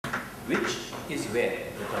which is where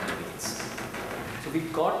the trouble begins. So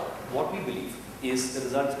we've got what we believe is the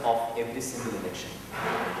results of every single election.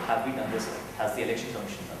 Have we done this right? Has the election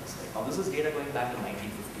commission done this right? Now this is data going back to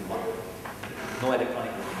 1951. No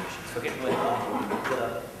electronic voting machines. Forget no electronic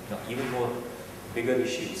voting. There are even more bigger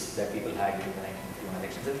issues that people had during the 1951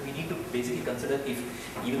 elections. And we need to basically consider if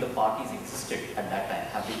even the parties existed at that time.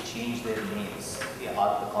 Have they changed their names?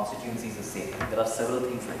 Are the constituencies the same? There are several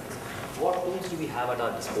things like this. What tools do we have at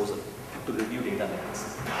our disposal to review data like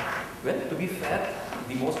this? Well, to be fair,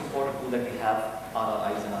 the most important tool that we have are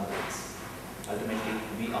our eyes and our brains. Ultimately,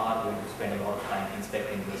 we are going to spend a lot of time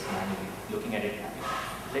inspecting this manually, looking at it manually.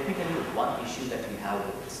 Let me tell you one issue that we have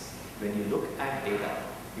with this. When you look at data,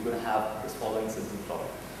 you're going to have this following simple problem.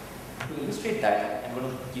 To illustrate that, I'm going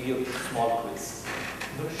to give you a small quiz.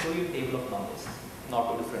 I'm going to show you a table of numbers,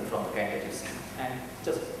 not too different from the kind that you see, and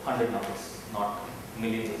just 100 numbers, not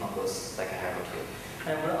millions of numbers like I have out here.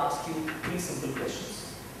 And I'm going to ask you 3 simple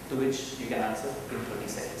questions to which you can answer in 30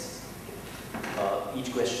 seconds.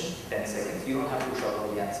 Each question, 10 seconds. You don't have to shout out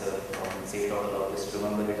the answer or say it out loud. Just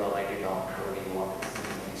remember it or write it down, whatever you want.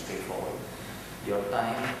 It's straightforward. Your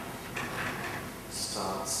time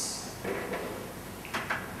starts right now.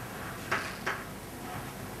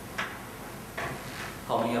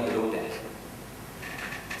 How many are below 10?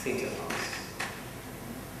 Same set of numbers.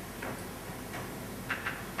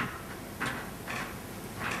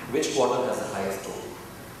 Which quarter has the highest total?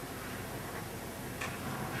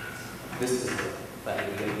 This is the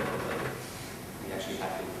value very important. We actually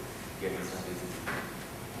had to get this done recently.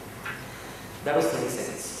 That was 30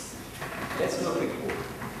 seconds. Let's do a quick poll.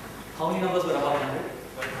 How many numbers were above 100?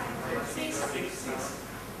 6.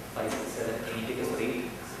 5, 6, 7. Can you take us for 8? Can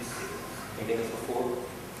you take us for 4?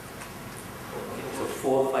 Okay, so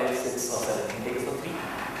 4, 5, 6, or 7. Can you take us for 3?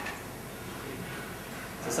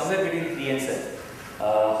 So somewhere between 3 and 7.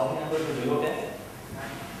 How many numbers were below 10?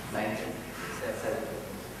 9, 10, 7.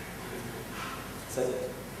 7,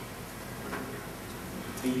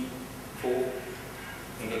 3, 4,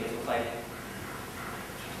 maybe 5.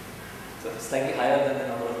 So slightly higher than the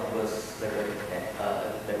number of numbers that were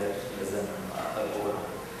less than over.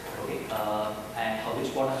 Okay, and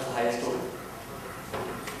which quarter has the highest total?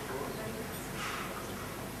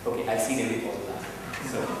 Okay, I've seen every possible answer.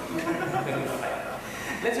 So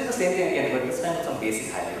let's do the same thing again, but this time with some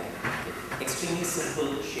basic highlighting. Okay. Extremely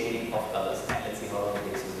simple shading of colors, and let's see how long it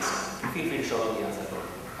takes with this. Feel free to show out the answer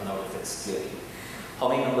for now if it's clearly. How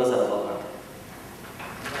many numbers are above 100?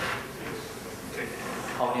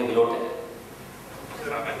 How many are below 10?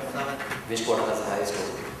 7. Which quarter has the highest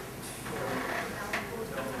total?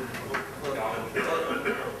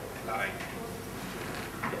 9.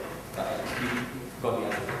 You got the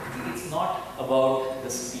answer. It's not about the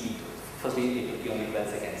speed. Firstly, it took you only 12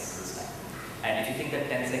 seconds this time. And if you think that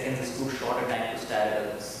 10 seconds is too short a time to stare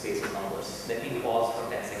at a space of numbers, let me pause for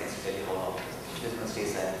 10 seconds to tell you how long it is. I'm just going to stay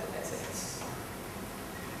silent for 10 seconds.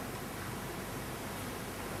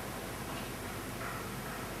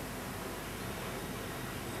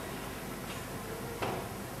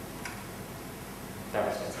 That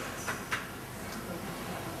was 10 seconds.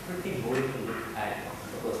 Pretty boring to look at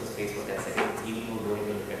a person's face for 10 seconds, even more boring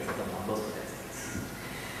to look at the numbers for 10 seconds.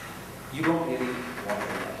 You don't really want to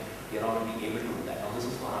do that. You're not going to be able to do that. Now this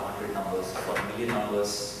is for 100 numbers. For a million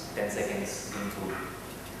numbers, 10 seconds into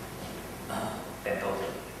 10,000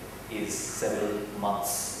 is several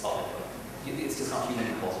months of effort. It's just not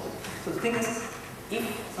humanly possible. So the thing is,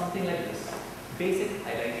 if something like this, basic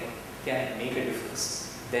highlighting, can make a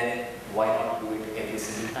difference, then why not do it every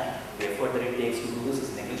single time? The effort that it takes to do this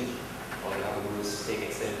is negligible. All you have to do is take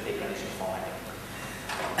Excel, take conditional formatting.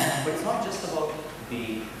 But it's not just about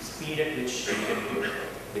the speed at which you can do it.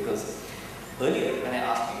 Because earlier, when I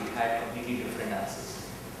asked you, you had completely different answers.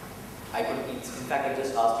 In fact, I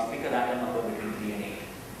just asked you, pick a random number between 3 and 8,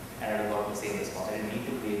 and I would have gotten the same response. I didn't need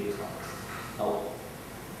to create those numbers. Now,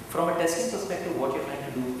 from a testing perspective, what you're trying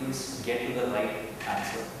to do is get to the right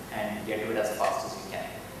answer and get to it as fast as you can.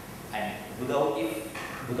 And without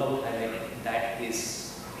highlighting, that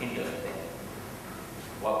is hindrance then.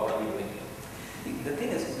 What are we doing here? The thing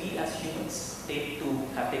is, we as humans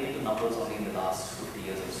have taken to numbers only in the last 50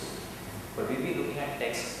 years or so. But we've been looking at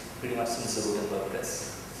text pretty much since the Gutenberg press,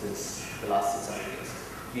 since the last 600 years.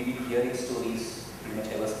 We've been hearing stories pretty much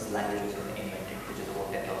ever since language was invented, which is about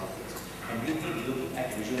 10,000 years. And we've been looking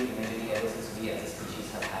at visual imagery ever since we as a species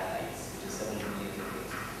have had eyes, which is 7 million years.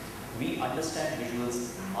 We understand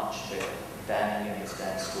visuals much better than we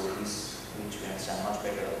understand stories, which we understand much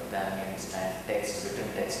better than we understand text, written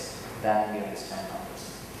text, than we understand numbers.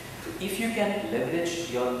 So if you can leverage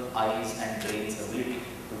your eyes and brain's ability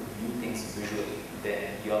to view things things visually,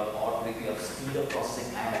 then your speed of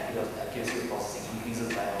processing and accuracy of processing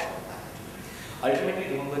increases by a lot of magnitude.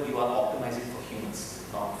 Ultimately, remember, you are optimizing for humans,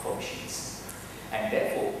 not for machines. And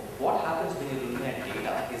therefore, what happens when you're looking at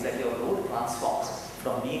data is that your role transforms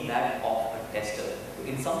from being that of a tester to,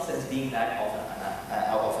 in some sense, being that of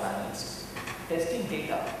an analyst. Testing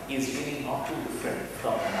data is really not too different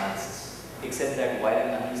from analysis, except that while an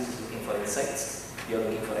analyst is looking for insights, you're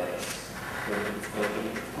looking for errors. You're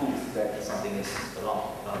looking to prove that something is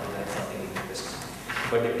wrong rather than something is interesting.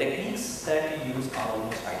 But the techniques that you use are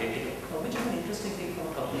almost identical, which is an interesting thing from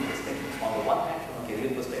a couple of perspectives. On the one hand, from a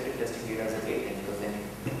career perspective, testing data is a great thing because then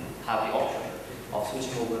you have the option of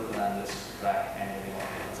switching over to an analyst track and moving on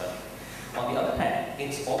to consulting. On the other hand,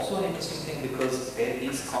 it's also an interesting thing because there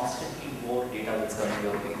is constantly more data that's coming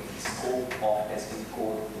your way. The scope of testing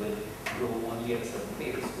code will grow only at a certain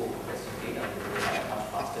pace. The scope of testing data will grow at a much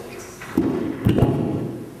faster pace.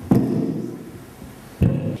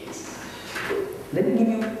 Let me give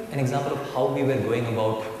you an example of how we were going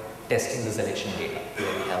about testing the selection data. Here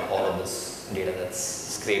we have all of this data that's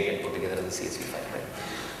scraped and put together in the CSV file. Right?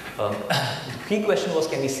 The key question was,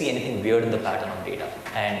 can we see anything weird in the pattern of data?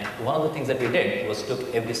 And one of the things that we did was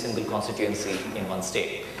took every single constituency in one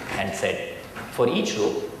state and said, for each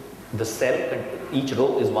row, each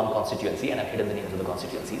row is one constituency, and I've hidden the names of the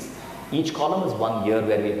constituencies. Each column is 1 year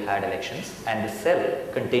where we've had elections, and the cell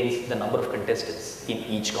contains the number of contestants in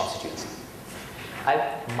each constituency.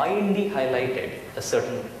 I've mildly highlighted a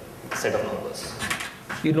certain set of numbers.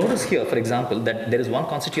 You notice here, for example, that there is one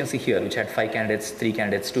constituency here which had 5 candidates, 3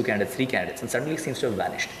 candidates, 2 candidates, 3 candidates, and suddenly seems to have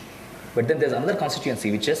vanished. But then there's another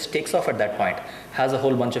constituency which just takes off at that point, has a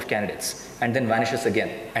whole bunch of candidates, and then vanishes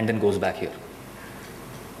again, and then goes back here.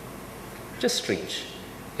 Just strange.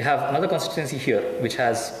 You have another constituency here which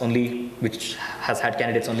has had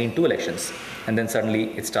candidates only in 2 elections, and then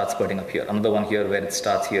suddenly it starts spurting up here. Another one here where it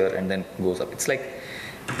starts here and then goes up. It's like,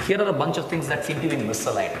 here are a bunch of things that seem to be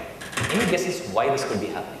misaligned. Any guesses why this could be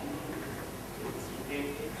happening?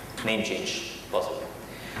 Name change, possibly.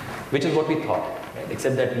 Which is what we thought, right?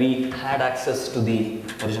 Except that we had access to the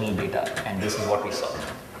original data, and this is what we saw.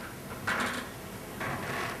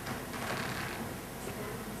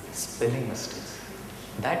 Spelling mistakes.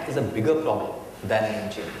 That is a bigger problem than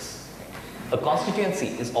name changes. A constituency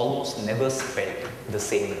is almost never spelled the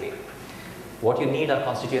same way. What you need are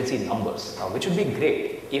constituency numbers, which would be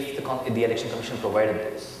great if the Election Commission provided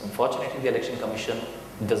those. Unfortunately, the Election Commission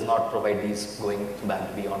does not provide these going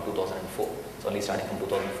back beyond 2004. It's only starting from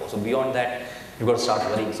 2004. So beyond that, you've got to start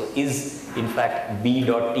worrying. So is, in fact,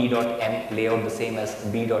 B.T.M layout the same as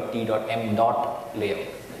B.T.M layout?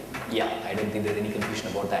 Yeah, I don't think there's any confusion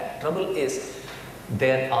about that. Trouble is,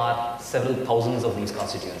 there are several thousands of these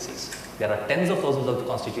constituencies. There are tens of thousands of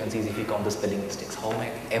constituencies if you count the spelling mistakes. How am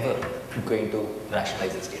I ever going to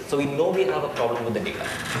rationalize this data? So we know we have a problem with the data,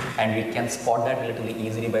 and we can spot that relatively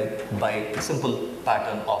easily by a simple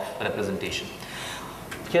pattern of representation.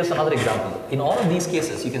 Here's another example. In all of these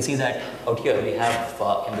cases, you can see that out here we have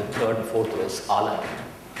in the 3rd and 4th rows, Anand,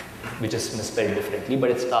 which is misspelled differently, but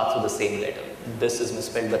it starts with the same letter. This is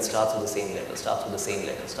misspelled, but starts with the same letter, starts with the same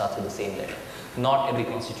letter, starts with the same letter. Not every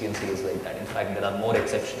constituency is like that. In fact, there are more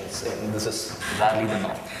exceptions, and this is rarely the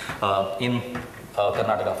norm. In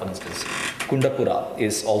Karnataka, for instance, Kundapura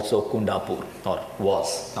is also Kundapur, or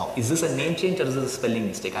was. Now, is this a name change or is this a spelling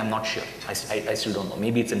mistake? I'm not sure. I still don't know.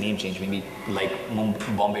 Maybe it's a name change. Maybe like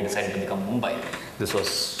Bombay decided to become Mumbai. This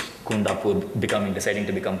was Kundapur deciding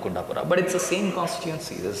to become Kundapura. But it's the same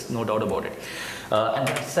constituency. There's no doubt about it. And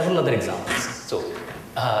there are several other examples. So,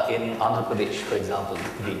 in Andhra Pradesh, for example,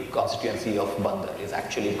 the constituency of Bandar is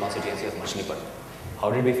actually the constituency of Machilipatnam.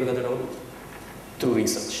 How did we figure that out? Through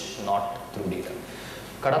research, not through data.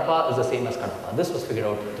 Kadapa is the same as Kadapa. This was figured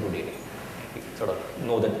out through data. We sort of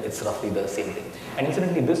know that it's roughly the same thing. And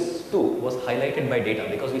incidentally, this too was highlighted by data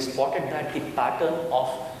because we spotted that the pattern of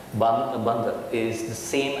Bandar is the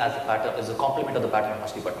same as the pattern, is a complement of the pattern of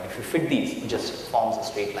Machilipatnam. If you fit these, it just forms a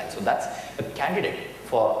straight line. So that's a candidate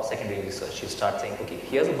for secondary research. You start saying, okay,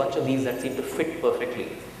 here's a bunch of these that seem to fit perfectly.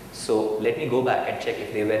 So let me go back and check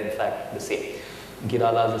if they were in fact the same.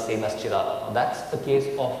 Girala is the same as Chirala. Now that's the case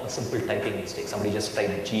of a simple typing mistake. Somebody just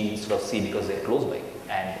typed G instead of C because they're close by,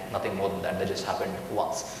 and nothing more than that. That just happened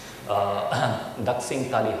once. Daksing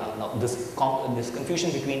Taliha. Now this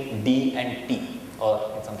confusion between D and T,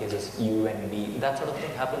 or in some cases U and B, that sort of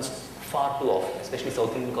thing happens far too often, especially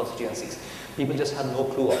South Indian constituencies. People just have no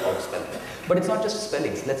clue of how to spell. But it's not just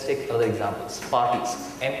spellings. Let's take other examples. Parties.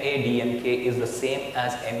 MADMK is the same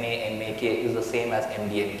as MAMAK is the same as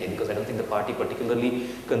MDMK, because I don't think the party particularly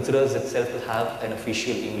considers itself to have an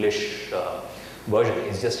official English version.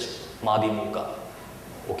 It's just Madimuka.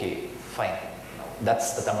 Okay, fine.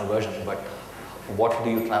 That's the Tamil version, but what do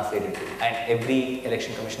you translate it to? And every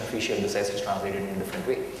election commission official decides to translate it in a different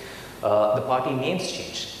way. The party names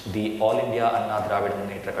changed. The All India Anna Dravida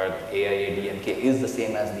Munnetra Kazhagam, AIADMK, is the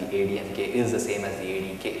same as the ADMK, is the same as the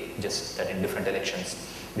ADK, just that in different elections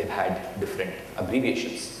they've had different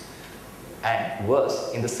abbreviations. And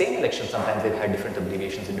worse, in the same election sometimes they've had different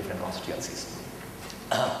abbreviations in different constituencies.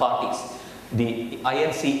 Parties. The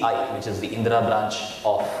INCI, which is the Indira branch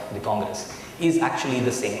of the Congress, is actually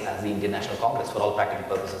the same as the Indian National Congress for all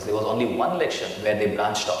practical purposes. There was only one election where they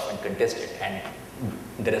branched off and contested, and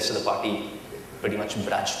the rest of the party pretty much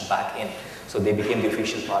branched back in. So they became the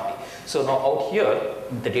official party. So now out here,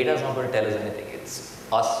 the data is not going to tell us anything. It's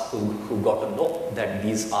us who got to know that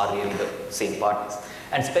these are really the same parties.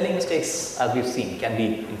 And spelling mistakes, as we've seen, can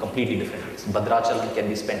be in completely different ways. Bhadrachalam can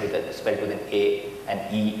be spelled with an A,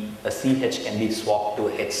 an E, a CH can be swapped to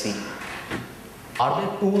a HC. Are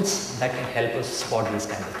there tools that can help us spot these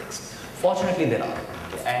kinds of things? Fortunately, there are.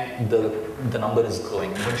 And the number is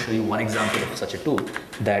growing. I'm going to show you one example of such a tool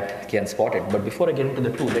that can spot it. But before I get into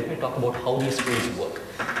the tool, let me talk about how these tools work.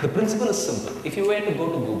 The principle is simple. If you were to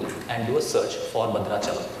go to Google and do a search for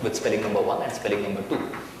Bhadrachalam with spelling number 1 and spelling number 2,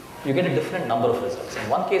 you get a different number of results. In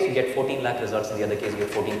one case, you get 14 lakh results. In the other case, you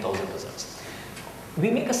get 14,000 results.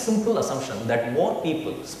 We make a simple assumption that more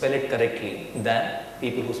people spell it correctly than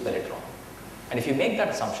people who spell it wrong. And if you make that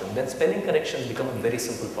assumption, then spelling corrections become a very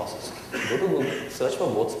simple process. Go to Google, search for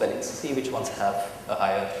both spellings, see which ones have a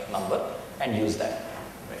higher number, and use that.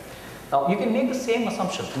 Right. Now, you can make the same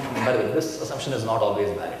assumption. By the way, this assumption is not always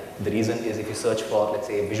valid. The reason is if you search for, let's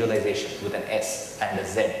say, visualization with an S and a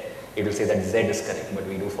Z, it will say that Z is correct, but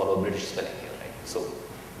we do follow British spelling here, right? So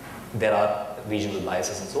there are regional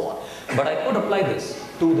biases and so on. But I could apply this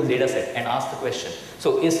to the data set and ask the question,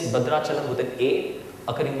 so is Bhadrachalam with an A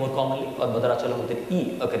occurring more commonly or Bhadrachalam with an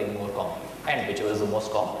E occurring more commonly? And whichever is the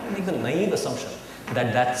most common, make the naive assumption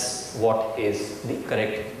that that's what is the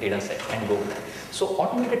correct data set and go with that. So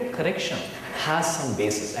automated correction has some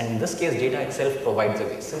basis, and in this case data itself provides a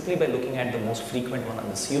way. Simply by looking at the most frequent one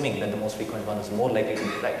and assuming that the most frequent one is more likely to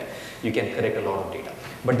be right, you can correct a lot of data.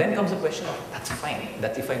 But then comes the question of, that's fine,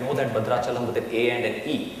 that if I know that Bhadrachalam with an A and an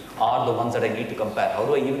E are the ones that I need to compare, how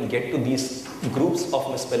do I even get to these groups of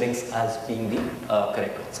misspellings as being the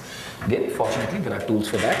correct ones? Again, fortunately there are tools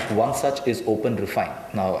for that. One such is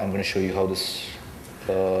OpenRefine. Now I'm going to show you how this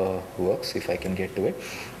works, if I can get to it.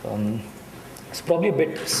 It's probably a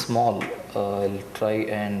bit small. I'll try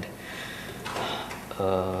and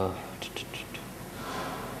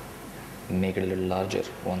make it a little larger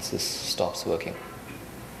once this stops working.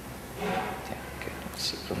 Yeah, okay,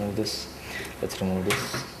 let's remove this. Let's remove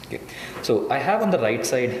this. Okay. So I have on the right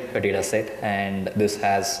side a data set, and this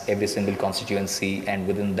has every single constituency, and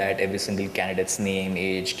within that every single candidate's name,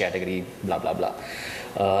 age, category, blah blah blah.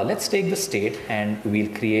 Let's take the state and we'll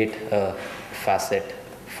create a facet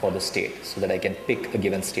for the state so that I can pick a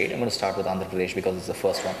given state. I'm going to start with Andhra Pradesh because it's the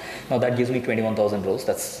first one. Now that gives me 21,000 rows.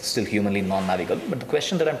 That's still humanly non-navigable. But the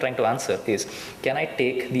question that I'm trying to answer is, can I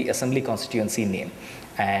take the assembly constituency name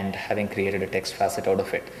and having created a text facet out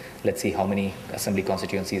of it, let's see how many assembly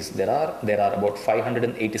constituencies there are. There are about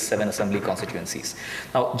 587 assembly constituencies.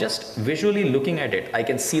 Now, just visually looking at it, I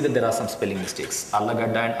can see that there are some spelling mistakes.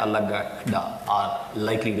 Allagadda and Allagadda are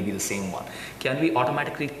likely to be the same one. Can we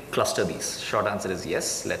automatically cluster these? Short answer is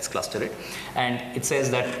yes, let's cluster it. And it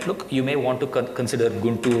says that, look, you may want to consider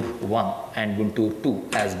Guntur 1 and Guntur 2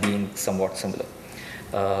 as being somewhat similar.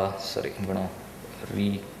 Sorry, I'm going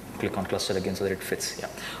to click on cluster again so that it fits. Yeah.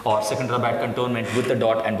 Or Secunderabad cantonment with a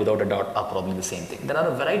dot and without a dot are probably the same thing. There are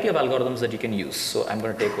a variety of algorithms that you can use. So I'm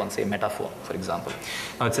going to take one, say, Metaphone, for example.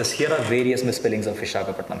 Now it says here are various misspellings of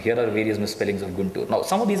Visakhapatnam. Here are various misspellings of Guntur. Now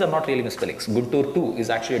some of these are not really misspellings. Guntur 2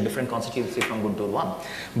 is actually a different constituency from Guntur 1.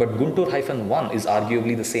 But Guntur-1 is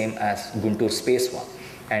arguably the same as Guntur space 1.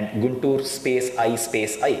 And Guntur space I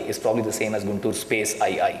is probably the same as Guntur space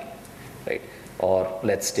II. Right? Or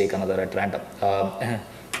let's take another at random.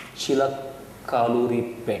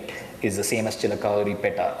 Chilakaluri pet is the same as Chilakaluri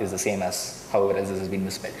peta is the same as however else this has been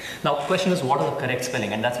misspelled. Now the question is, what is the correct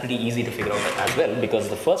spelling? And that's pretty easy to figure out as well, because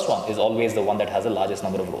the first one is always the one that has the largest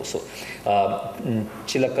number of rows. So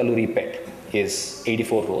Chilakaluri pet is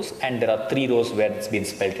 84 rows, and there are 3 rows where it's been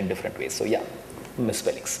spelled in different ways. So yeah,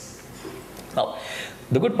 misspellings. Now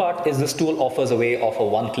the good part is this tool offers a way of a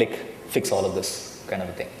one-click fix all of this kind of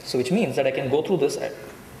a thing. So which means that I can go through this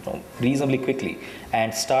reasonably quickly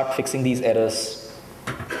and start fixing these errors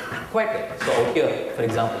quite well. So out here, for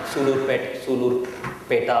example, Sulur pet, Sulur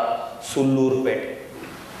peta, Sulur pet.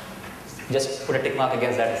 Just put a tick mark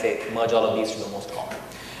against that and say merge all of these to the most common.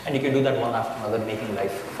 And you can do that one after another, making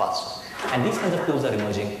life faster. And these kinds of tools are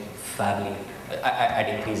emerging fairly at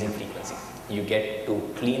increasing frequency. You get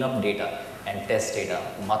to clean up data and test data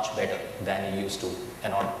much better than you used to a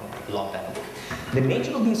long time ago. The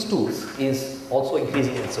nature of these tools is also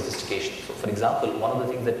increasing in sophistication. So for example, one of the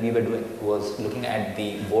things that we were doing was looking at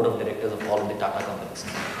the board of directors of all of the Tata companies.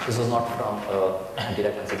 This was not from a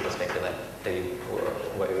data cleansing perspective. I'll tell you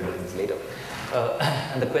why we were doing this later.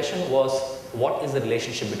 And the question was, what is the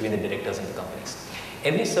relationship between the directors and the companies?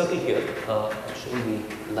 Every circle here, I'll show you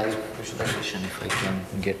the live visualization if I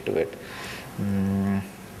can get to it.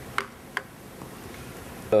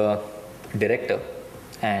 Director,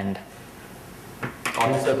 and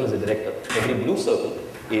orange circle is a director. Every blue circle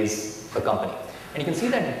is a company. And you can see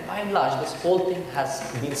that by and large, this whole thing has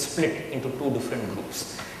been split into two different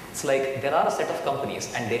groups. It's like there are a set of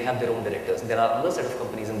companies and they have their own directors. There are another set of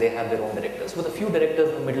companies and they have their own directors with a few directors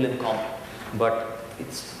in the middle in common. But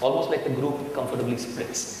it's almost like the group comfortably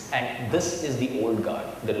splits. And this is the old guard,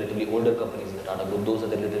 the relatively older companies in the Tata group. Those are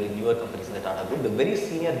the relatively newer companies in the Tata group. The very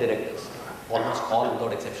senior directors, almost all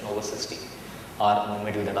without exception over 60, are in the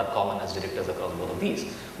middle that are common as directors across both of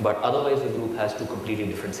these. But otherwise the group has two completely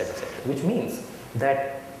different set of sectors, which means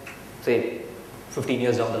that, say, 15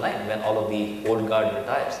 years down the line, when all of the old guard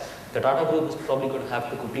retires, the Tata group is probably going to have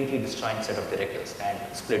to completely disjoint set of directors and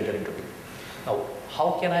split them into two. Now,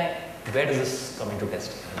 where does this come into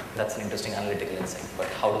testing? That's an interesting analytical insight, but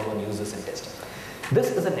how does one use this in testing? This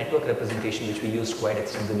is a network representation which we used quite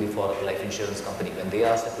extensively for a life insurance company. When they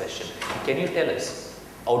asked the question, can you tell us,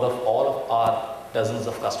 out of all of our dozens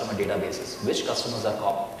of customer databases, which customers are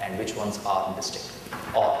common and which ones are distinct?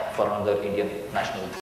 Or for another Indian national